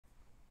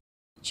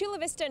Chula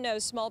Vista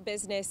knows small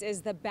business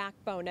is the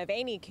backbone of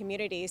any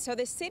community, so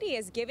the city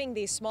is giving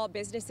these small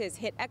businesses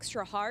hit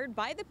extra hard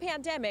by the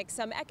pandemic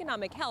some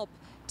economic help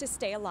to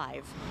stay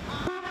alive.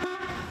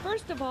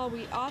 First of all,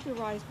 we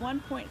authorized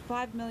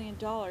 $1.5 million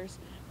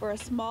for a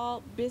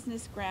small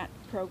business grant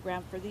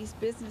program for these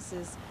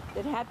businesses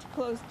that had to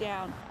close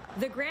down.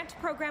 The grant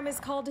program is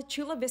called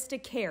Chula Vista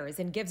Cares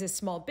and gives a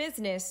small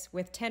business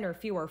with 10 or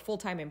fewer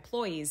full-time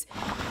employees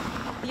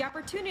the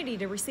opportunity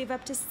to receive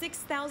up to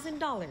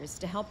 $6,000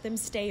 to help them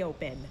stay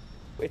open.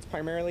 It's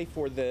primarily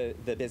for the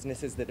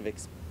businesses that have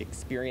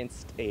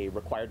experienced a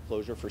required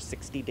closure for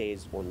 60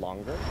 days or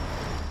longer.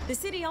 The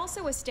city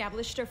also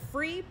established a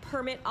free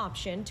permit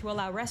option to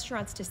allow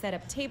restaurants to set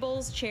up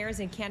tables,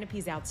 chairs, and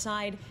canopies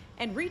outside,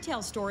 and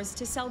retail stores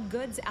to sell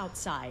goods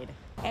outside.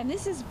 And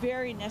this is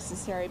very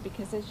necessary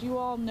because, as you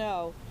all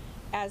know,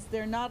 as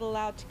they're not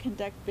allowed to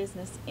conduct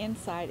business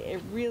inside,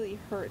 it really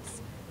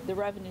hurts the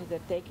revenue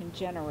that they can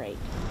generate.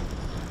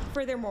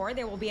 Furthermore,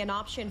 there will be an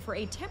option for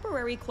a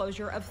temporary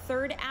closure of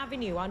 3rd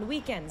Avenue on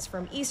weekends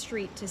from East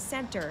Street to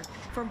Center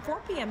from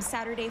 4 p.m.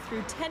 Saturday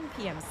through 10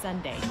 p.m.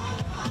 Sunday.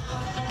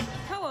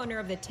 Co-owner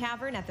of the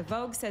Tavern at the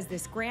Vogue says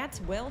this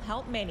grant will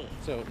help many.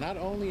 So not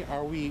only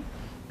are we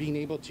being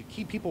able to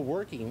keep people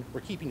working, we're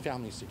keeping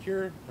families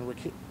secure, and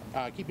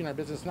we're keeping our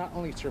business not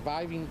only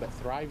surviving but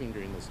thriving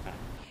during this time.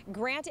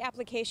 Grant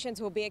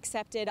applications will be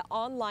accepted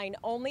online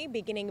only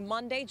beginning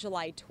Monday,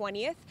 July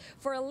 20th.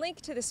 For a link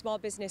to the small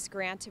business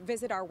grant,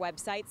 visit our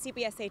website,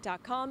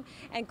 cbs8.com,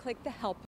 and click the Help